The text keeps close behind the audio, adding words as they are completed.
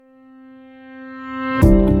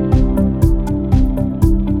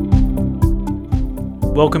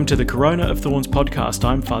Welcome to the Corona of Thorns podcast.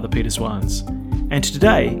 I'm Father Peter Swans, and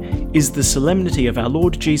today is the solemnity of our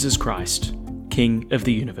Lord Jesus Christ, King of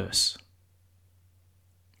the universe.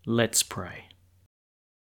 Let's pray.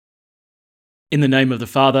 In the name of the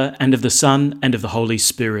Father, and of the Son, and of the Holy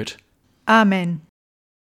Spirit. Amen.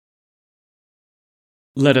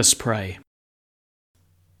 Let us pray.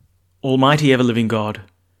 Almighty ever-living God,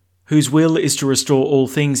 whose will is to restore all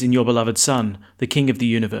things in your beloved Son, the King of the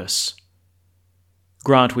universe,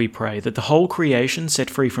 grant, we pray, that the whole creation set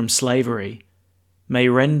free from slavery may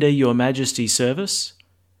render your majesty service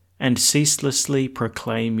and ceaselessly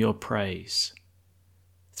proclaim your praise.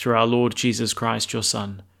 Through our Lord Jesus Christ, your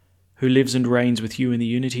Son, who lives and reigns with you in the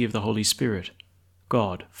unity of the Holy Spirit,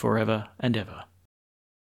 God, forever and ever.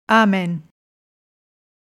 Amen.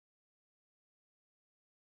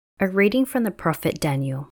 A reading from the prophet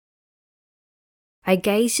Daniel. I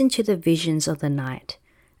gazed into the visions of the night,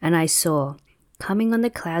 and I saw, coming on the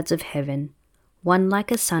clouds of heaven, one like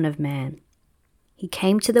a son of man. He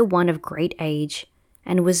came to the one of great age,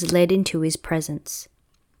 and was led into his presence.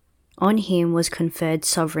 On him was conferred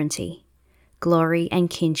sovereignty, glory and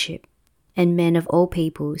kingship, and men of all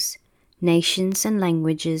peoples, nations and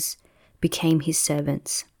languages became his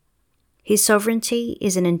servants. His sovereignty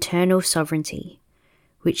is an eternal sovereignty,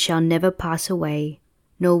 which shall never pass away,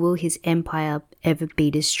 nor will his empire ever be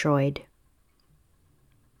destroyed.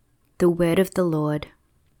 The word of the Lord.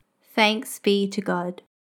 Thanks be to God.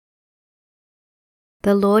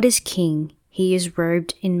 The Lord is King, he is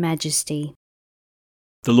robed in majesty.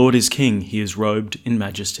 The Lord is King, he is robed in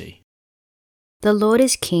majesty. The Lord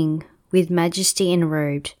is King, with majesty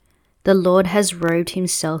enrobed. The Lord has robed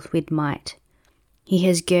himself with might. He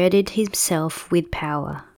has girded himself with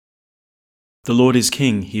power. The Lord is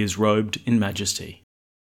King, he is robed in majesty.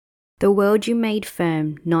 The world you made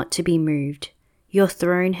firm, not to be moved. Your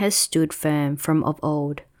throne has stood firm from of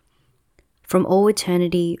old. From all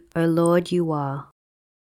eternity, O Lord, you are.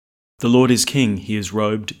 The Lord is King, he is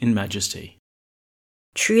robed in majesty.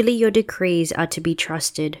 Truly your decrees are to be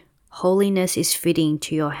trusted. Holiness is fitting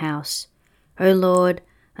to your house, O Lord,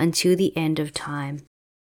 until the end of time.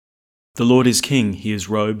 The Lord is King, he is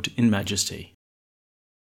robed in majesty.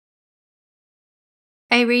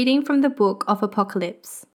 A reading from the book of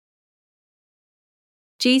Apocalypse.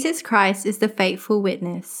 Jesus Christ is the faithful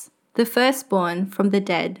witness, the firstborn from the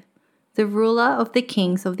dead, the ruler of the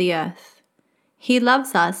kings of the earth. He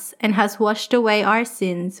loves us and has washed away our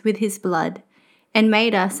sins with his blood, and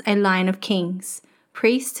made us a line of kings,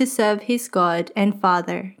 priests to serve his God and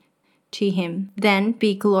Father. To him then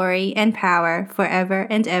be glory and power forever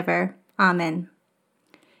and ever. Amen.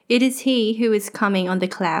 It is he who is coming on the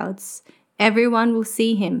clouds. Everyone will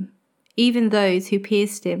see him, even those who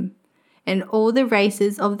pierced him, and all the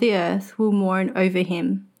races of the earth will mourn over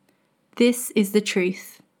him. This is the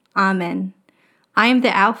truth. Amen. I am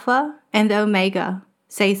the Alpha and the Omega,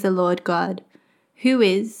 says the Lord God, who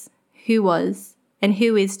is, who was, and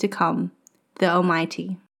who is to come, the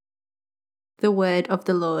Almighty. The word of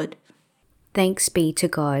the Lord. Thanks be to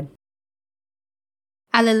God.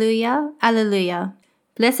 Alleluia, alleluia.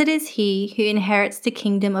 Blessed is he who inherits the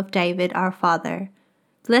kingdom of David our father.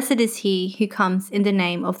 Blessed is he who comes in the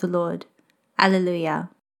name of the Lord.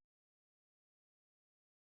 Alleluia.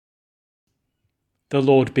 The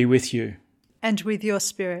Lord be with you. And with your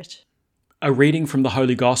spirit. A reading from the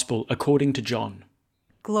Holy Gospel according to John.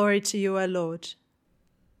 Glory to you, O Lord.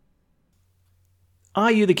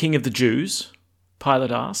 Are you the King of the Jews?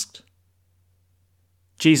 Pilate asked.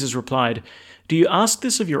 Jesus replied, Do you ask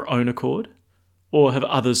this of your own accord, or have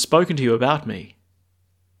others spoken to you about me?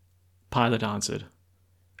 Pilate answered,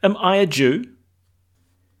 Am I a Jew?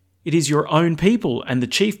 It is your own people and the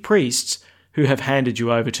chief priests who have handed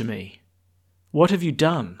you over to me. What have you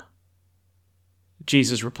done?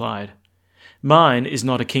 Jesus replied, Mine is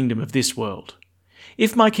not a kingdom of this world.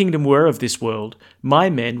 If my kingdom were of this world,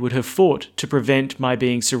 my men would have fought to prevent my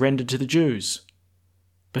being surrendered to the Jews.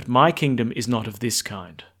 But my kingdom is not of this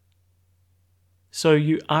kind. So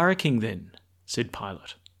you are a king then, said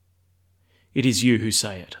Pilate. It is you who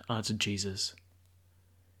say it, answered Jesus.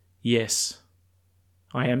 Yes,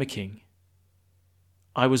 I am a king.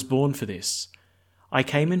 I was born for this. I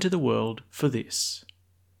came into the world for this,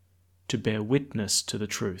 to bear witness to the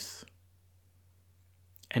truth.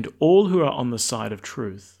 And all who are on the side of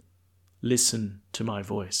truth, listen to my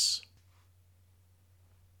voice.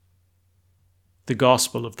 The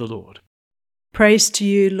Gospel of the Lord. Praise to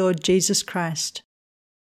you, Lord Jesus Christ.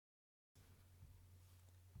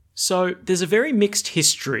 So there's a very mixed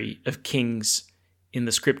history of kings in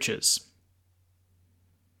the scriptures.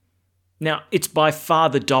 Now, it's by far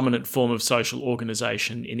the dominant form of social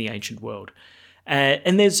organisation in the ancient world,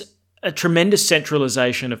 And there's a tremendous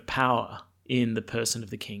centralization of power in the person of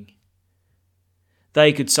the king.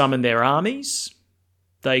 They could summon their armies.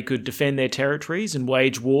 They could defend their territories and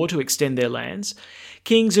wage war to extend their lands.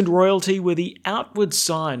 Kings and royalty were the outward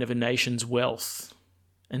sign of a nation's wealth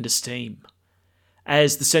and esteem.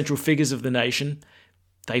 As the central figures of the nation,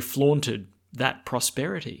 they flaunted that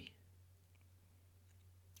prosperity.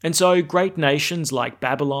 And so great nations like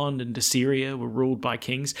Babylon and Assyria were ruled by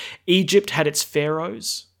kings. Egypt had its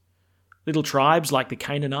pharaohs. Little tribes like the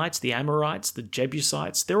Canaanites, the Amorites, the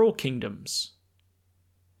Jebusites, they're all kingdoms.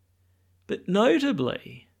 But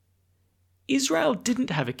notably, Israel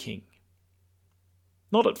didn't have a king.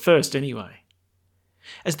 Not at first, anyway.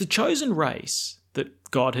 As the chosen race that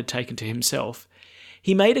God had taken to himself,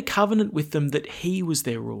 he made a covenant with them that he was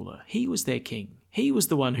their ruler, he was their king, he was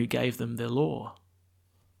the one who gave them their law.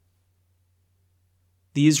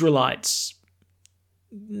 The Israelites,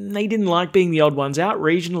 they didn't like being the odd ones out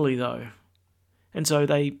regionally, though, and so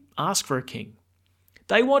they asked for a king.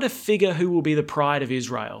 They want a figure who will be the pride of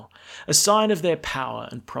Israel, a sign of their power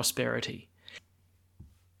and prosperity.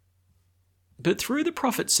 But through the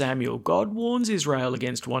prophet Samuel, God warns Israel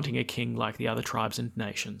against wanting a king like the other tribes and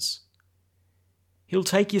nations. He'll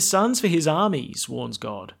take your sons for his armies, warns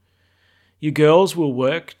God. Your girls will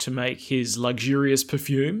work to make his luxurious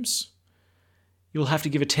perfumes. You'll have to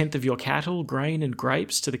give 1/10 of your cattle, grain and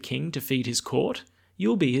grapes to the king to feed his court.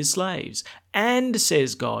 You'll be his slaves. And,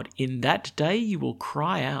 says God, in that day you will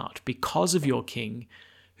cry out because of your king,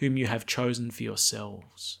 whom you have chosen for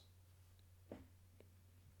yourselves.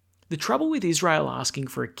 The trouble with Israel asking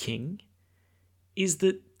for a king is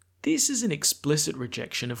that this is an explicit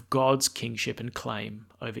rejection of God's kingship and claim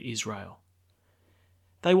over Israel.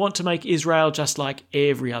 They want to make Israel just like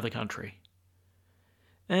every other country.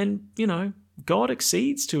 And, God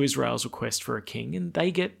accedes to Israel's request for a king, and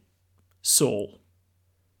they get Saul.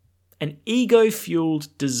 An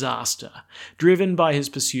ego-fueled disaster, driven by his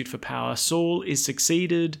pursuit for power, Saul is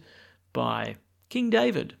succeeded by King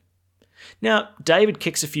David. Now, David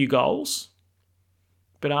kicks a few goals,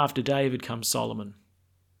 but after David comes Solomon,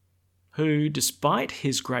 who, despite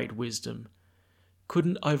his great wisdom,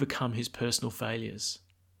 couldn't overcome his personal failures.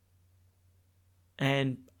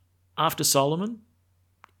 And after Solomon,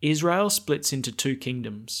 Israel splits into 2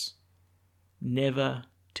 kingdoms, never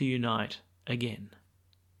to unite again.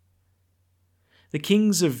 The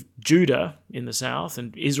kings of Judah in the south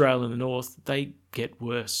and Israel in the north, they get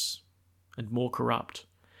worse and more corrupt.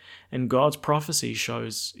 And God's prophecy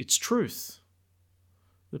shows its truth.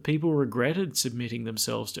 The people regretted submitting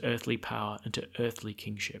themselves to earthly power and to earthly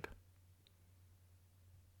kingship.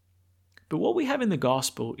 But what we have in the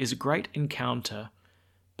gospel is a great encounter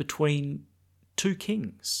between 2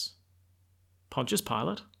 kings, Pontius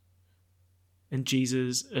Pilate and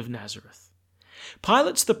Jesus of Nazareth.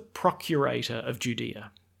 Pilate's the procurator of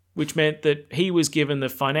Judea, which meant that he was given the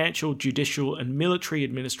financial, judicial, and military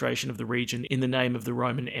administration of the region in the name of the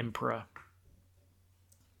Roman emperor,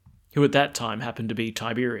 who at that time happened to be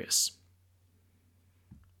Tiberius.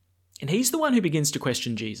 And he's the one who begins to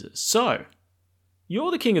question Jesus. So, you're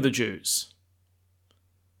the king of the Jews.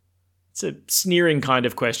 It's a sneering kind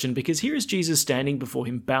of question because here is Jesus standing before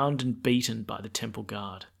him, bound and beaten by the temple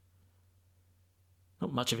guard.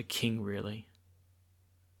 Not much of a king, really.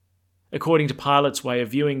 According to Pilate's way of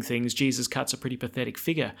viewing things, Jesus cuts a pretty pathetic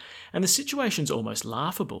figure, and the situation's almost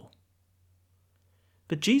laughable.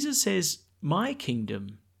 But Jesus says, "My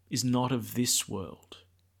kingdom is not of this world."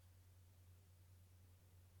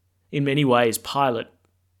 In many ways, Pilate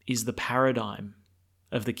is the paradigm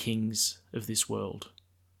of the kings of this world.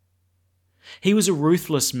 He was a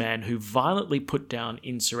ruthless man who violently put down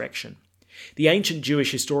insurrection. The ancient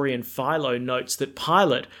Jewish historian Philo notes that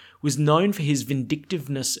Pilate was known for his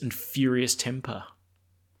vindictiveness and furious temper.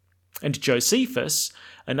 And Josephus,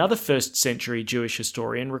 another 1st century Jewish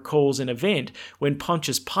historian, recalls an event when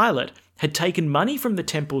Pontius Pilate had taken money from the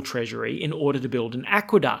temple treasury in order to build an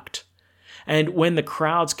aqueduct. And when the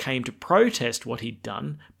crowds came to protest what he'd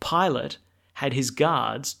done, Pilate had his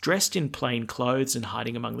guards dressed in plain clothes and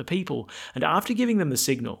hiding among the people. And after giving them the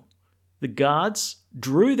signal, the guards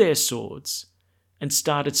drew their swords and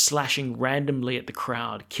started slashing randomly at the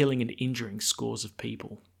crowd, killing and injuring scores of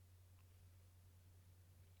people.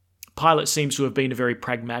 Pilate seems to have been a very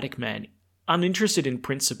pragmatic man, uninterested in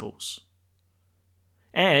principles.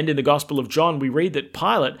 And in the Gospel of John, we read that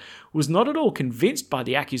Pilate was not at all convinced by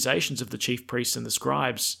the accusations of the chief priests and the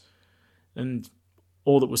scribes and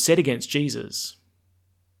all that was said against Jesus.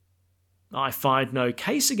 "I find no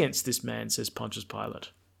case against this man," says Pontius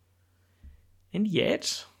Pilate. And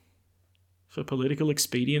yet, for political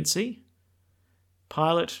expediency,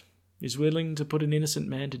 Pilate is willing to put an innocent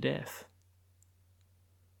man to death.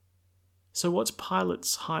 So what's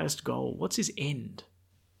Pilate's highest goal? What's his end?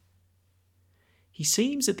 He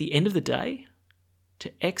seems at the end of the day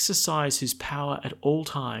to exercise his power at all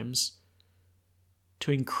times,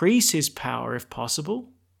 to increase his power if possible,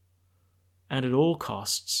 and at all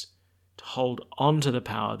costs to hold on to the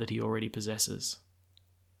power that he already possesses.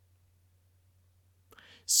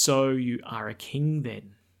 So you are a king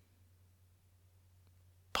then?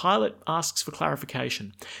 Pilate asks for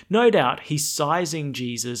clarification. No doubt he's sizing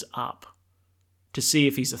Jesus up to see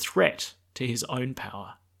if he's a threat to his own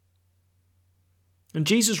power. And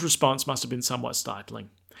Jesus' response must have been somewhat startling.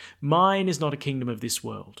 Mine is not a kingdom of this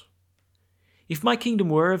world. If my kingdom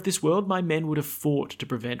were of this world, my men would have fought to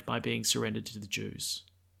prevent my being surrendered to the Jews.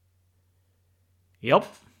 Yep,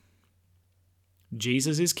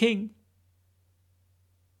 Jesus is king.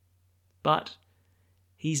 But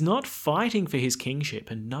he's not fighting for his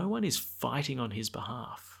kingship, and no one is fighting on his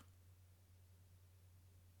behalf.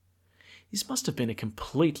 This must have been a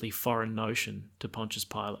completely foreign notion to Pontius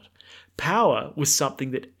Pilate. Power was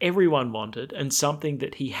something that everyone wanted and something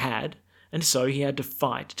that he had, and so he had to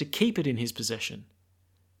fight to keep it in his possession.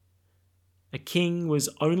 A king was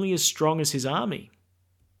only as strong as his army.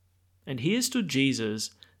 And here stood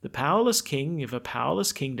Jesus, the powerless king of a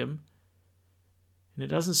powerless kingdom, and it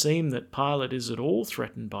doesn't seem that Pilate is at all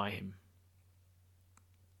threatened by him.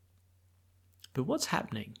 But what's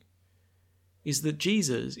happening is that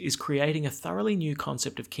Jesus is creating a thoroughly new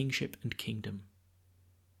concept of kingship and kingdom.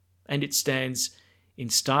 And it stands in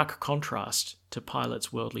stark contrast to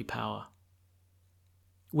Pilate's worldly power.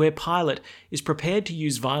 Where Pilate is prepared to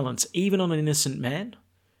use violence even on an innocent man,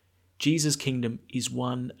 Jesus' kingdom is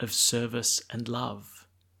one of service and love.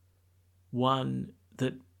 One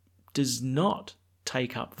that does not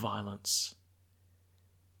take up violence.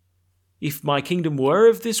 If my kingdom were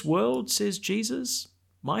of this world, says Jesus,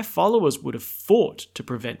 my followers would have fought to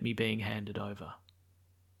prevent me being handed over.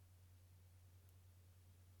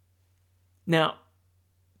 Now,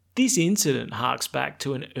 this incident harks back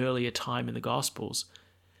to an earlier time in the Gospels,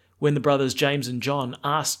 when the brothers James and John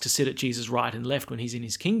ask to sit at Jesus' right and left when he's in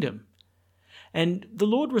his kingdom. And the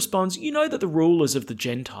Lord responds, you know that the rulers of the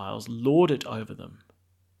Gentiles lord it over them,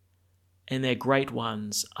 and their great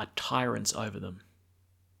ones are tyrants over them.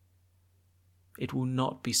 It will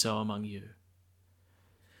not be so among you.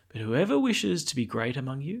 But whoever wishes to be great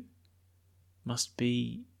among you must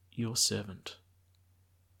be your servant.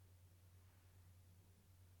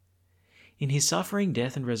 In his suffering,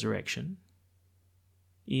 death, and resurrection,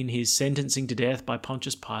 in his sentencing to death by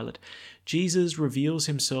Pontius Pilate, Jesus reveals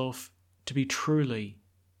himself to be truly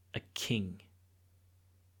a king.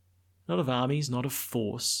 Not of armies, not of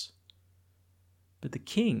force, but the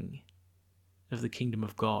king of the kingdom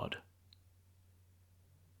of God.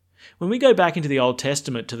 When we go back into the Old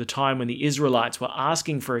Testament to the time when the Israelites were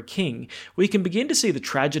asking for a king, we can begin to see the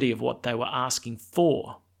tragedy of what they were asking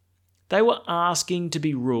for. They were asking to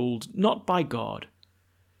be ruled not by God,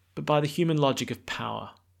 but by the human logic of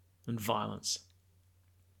power and violence.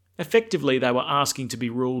 Effectively, they were asking to be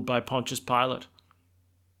ruled by Pontius Pilate.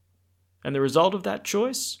 And the result of that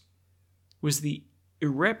choice was the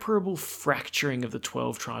irreparable fracturing of the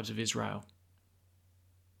 12 tribes of Israel.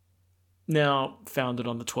 Now, founded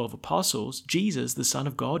on the 12 apostles, Jesus, the Son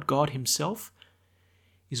of God, God himself,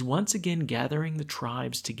 is once again gathering the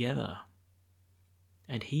tribes together,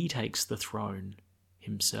 and he takes the throne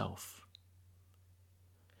himself.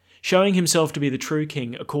 Showing himself to be the true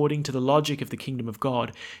king according to the logic of the kingdom of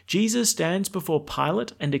God, Jesus stands before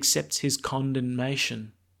Pilate and accepts his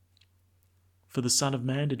condemnation. For the Son of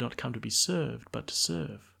Man did not come to be served, but to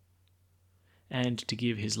serve, and to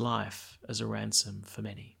give his life as a ransom for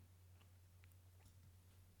many.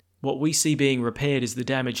 What we see being repaired is the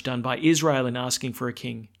damage done by Israel in asking for a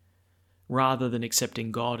king, rather than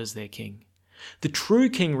accepting God as their king. The true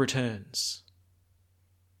king returns,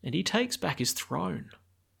 and he takes back his throne.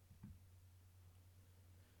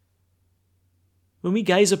 When we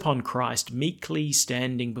gaze upon Christ meekly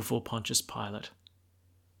standing before Pontius Pilate,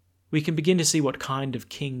 we can begin to see what kind of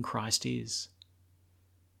king Christ is.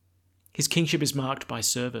 His kingship is marked by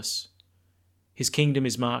service. His kingdom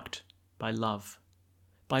is marked by love,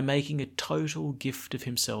 by making a total gift of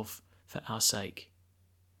himself for our sake.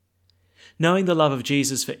 Knowing the love of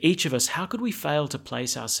Jesus for each of us, how could we fail to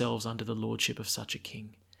place ourselves under the lordship of such a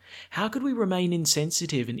king? How could we remain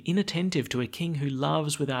insensitive and inattentive to a king who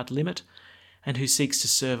loves without limit and who seeks to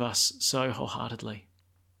serve us so wholeheartedly?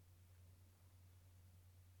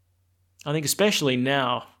 I think especially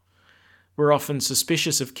now, we're often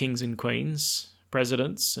suspicious of kings and queens,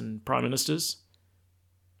 presidents and prime ministers.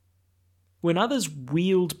 When others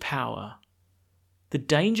wield power, the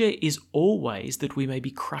danger is always that we may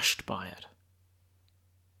be crushed by it.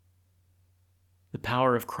 The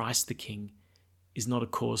power of Christ the King is not a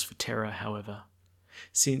cause for terror, however,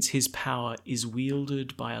 since his power is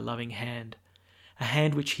wielded by a loving hand, a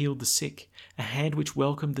hand which healed the sick, a hand which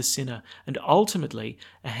welcomed the sinner, and ultimately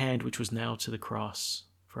a hand which was nailed to the cross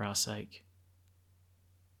for our sake.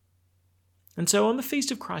 And so on the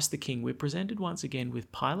feast of Christ the King, we're presented once again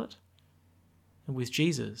with Pilate and with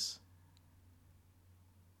Jesus.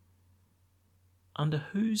 Under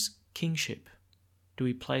whose kingship do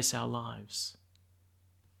we place our lives?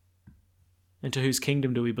 And to whose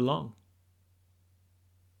kingdom do we belong?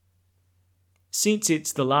 Since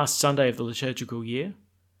it's the last Sunday of the liturgical year,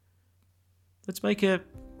 let's make a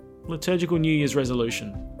liturgical New Year's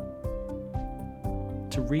resolution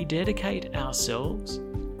to rededicate ourselves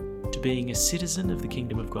to being a citizen of the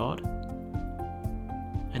kingdom of God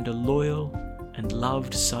and a loyal and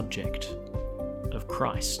loved subject of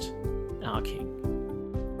Christ, our King.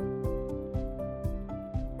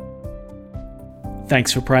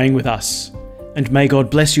 Thanks for praying with us, and may God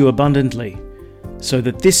bless you abundantly, so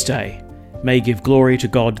that this day may give glory to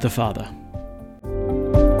God the Father.